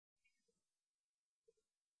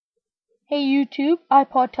Hey YouTube,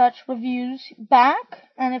 Ipod Touch reviews back,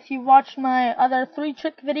 and if you watched my other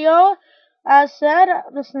 3-trick video, as said,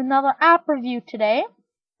 this is another app review today,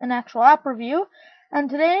 an actual app review, and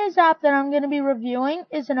today's app that I'm going to be reviewing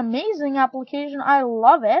is an amazing application. I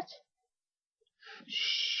love it.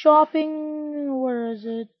 Where is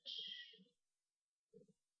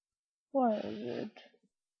it?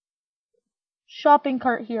 Shopping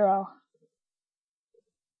Cart Hero.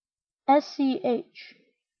 SCH.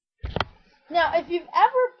 Now, if you've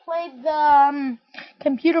ever played the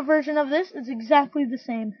computer version of this, it's exactly the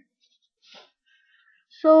same.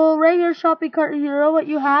 So, right here, Shopping Cart Hero, what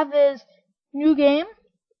you have is new game,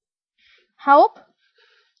 help,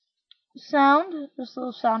 sound, this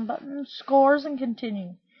little sound button, scores, and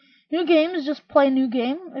continue. New game is just play new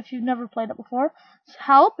game if you've never played it before.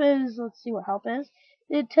 Help is, let's see what help is.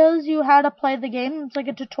 It tells you how to play the game. It's like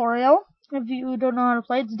a tutorial. If you don't know how to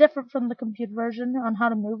play, it's different from the computer version on how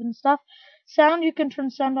to move and stuff. Sound, you can turn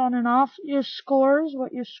sound on and off. Your scores,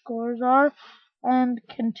 what your scores are, and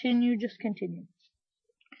continue, just continue.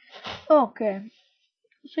 Okay,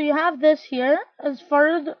 so you have this here. As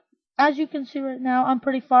you can see right now, I'm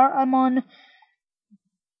pretty far. I'm on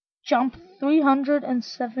jump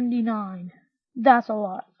 379. That's a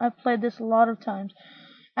lot. I've played this a lot of times.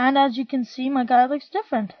 And as you can see, my guy looks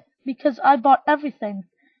different because I bought everything.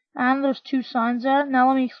 And there's 2 signs there. Now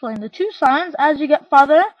let me explain. The 2 signs, as you get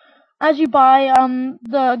farther, as you buy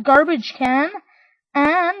the garbage can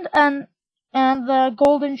and the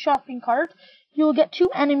golden shopping cart, you'll get 2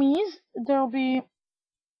 enemies. There'll be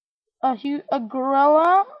a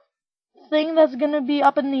gorilla thing that's gonna be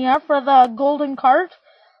up in the air for the golden cart,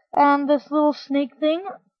 and this little snake thing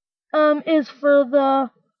is for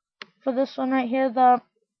this one right here, the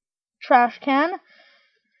trash can.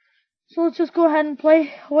 So let's just go ahead and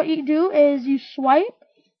play. What you do is you swipe,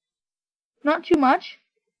 not too much.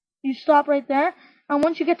 You stop right there, and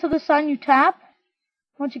once you get to the sign, you tap.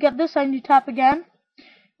 Once you get this sign, you tap again.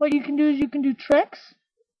 What you can do is you can do tricks.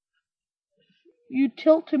 You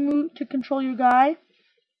tilt to move to control your guy,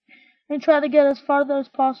 and try to get as farther as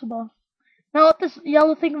possible. Now, what this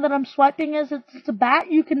yellow thing that I'm swiping is, it's a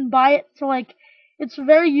bat. You can buy it to, like, it's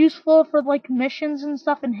very useful for, like, missions and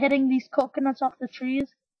stuff and hitting these coconuts off the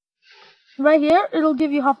trees. Right here, it'll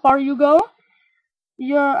give you how far you go,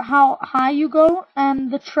 how high you go, and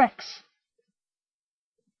the tricks.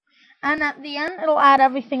 And at the end, it'll add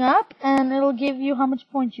everything up, and it'll give you how much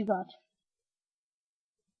points you got.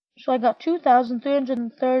 So I got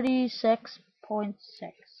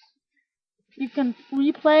 2,336.6. You can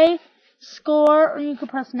replay, score, or you can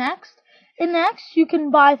press next. In next, you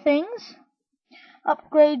can buy things,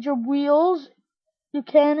 upgrade your wheels, your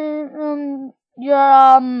cannon,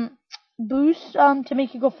 your boost to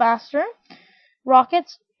make you go faster.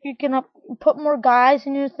 Rockets, you can put more guys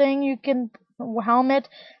in your thing. You can helmet.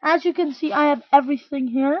 As you can see, I have everything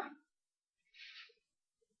here.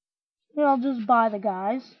 Here, I'll just buy the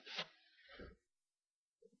guys.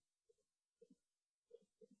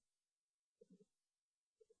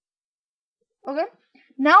 Okay,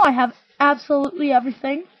 now I have absolutely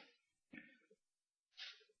everything.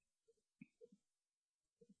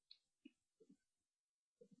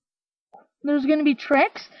 There's going to be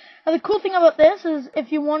tricks. And the cool thing about this is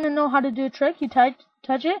if you want to know how to do a trick, you touch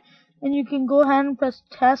it, and you can go ahead and press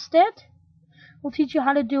test it. We'll teach you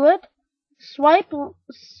how to do it.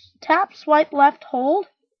 Tap, swipe, left, hold.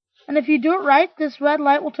 And if you do it right, this red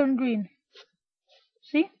light will turn green.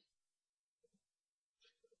 See?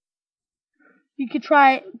 You could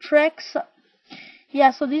try tricks. Yeah,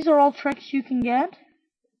 so these are all tricks you can get.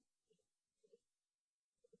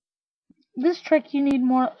 This trick, you need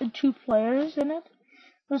 2 players in it.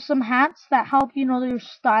 There's some hats that help you know your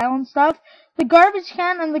style and stuff. The garbage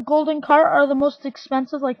can and the golden cart are the most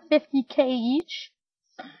expensive, like 50k each.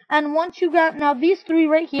 And once you got, now these 3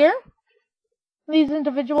 right here, these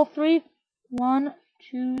individual 3, 1,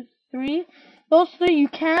 2, 3, those 3 you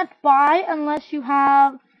can't buy unless you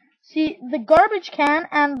have, see, the garbage can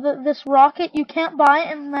and this rocket you can't buy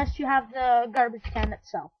unless you have the garbage can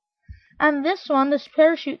itself. And this one, this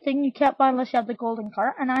parachute thing, you can't buy unless you have the golden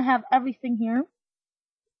cart, and I have everything here.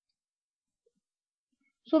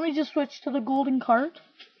 So let me just switch to the golden cart.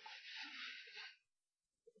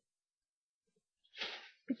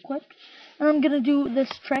 Be quick. And I'm gonna do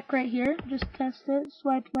this trick right here. Just test it.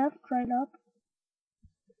 Swipe left, right up.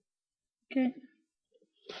 Okay.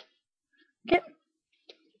 Okay.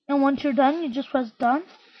 And once you're done, you just press done.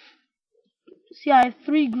 See, I have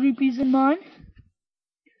 3 groupies in mine.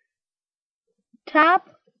 Tap,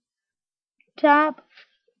 tap,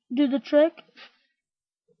 do the trick,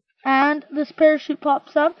 and this parachute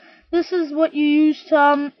pops up. This is what you use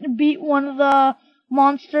to beat one of the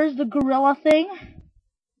monsters, the gorilla thing.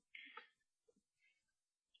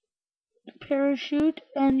 Parachute,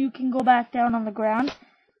 and you can go back down on the ground.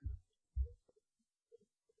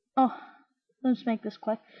 Oh, let's make this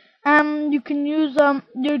quick. You can use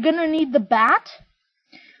you're gonna need the bat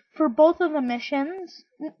for both of the missions.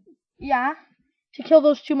 Yeah, to kill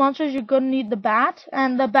those two monsters, you're gonna need the bat,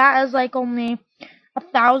 and the bat is like only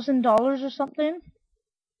 $1,000 or something.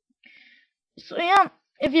 So yeah,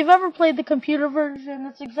 if you've ever played the computer version,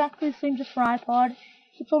 it's exactly the same just for iPod.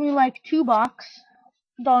 It's only like $2,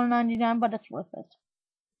 $1.99, but it's worth it.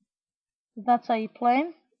 That's how you play.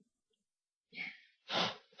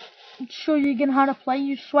 Show you again how to play.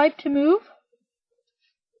 You swipe to move.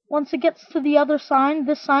 Once it gets to the other sign,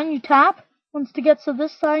 this sign, you tap. Once it gets to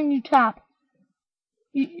this sign, you tap.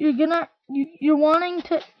 You're gonna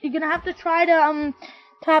have to try to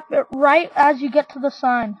tap it right as you get to the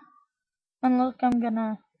sign. And look,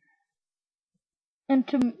 and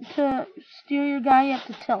to steer your guy, you have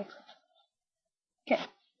to tilt. Okay.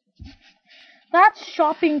 That's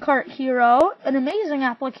Shopping Cart Hero, an amazing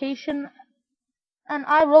application, and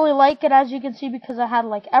I really like it, as you can see, because I had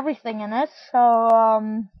like everything in it. So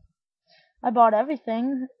I bought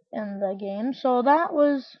everything in the game. So that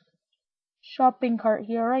was Shopping Cart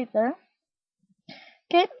Hero right there.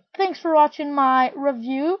 Okay, thanks for watching my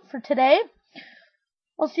review for today.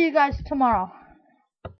 I'll see you guys tomorrow.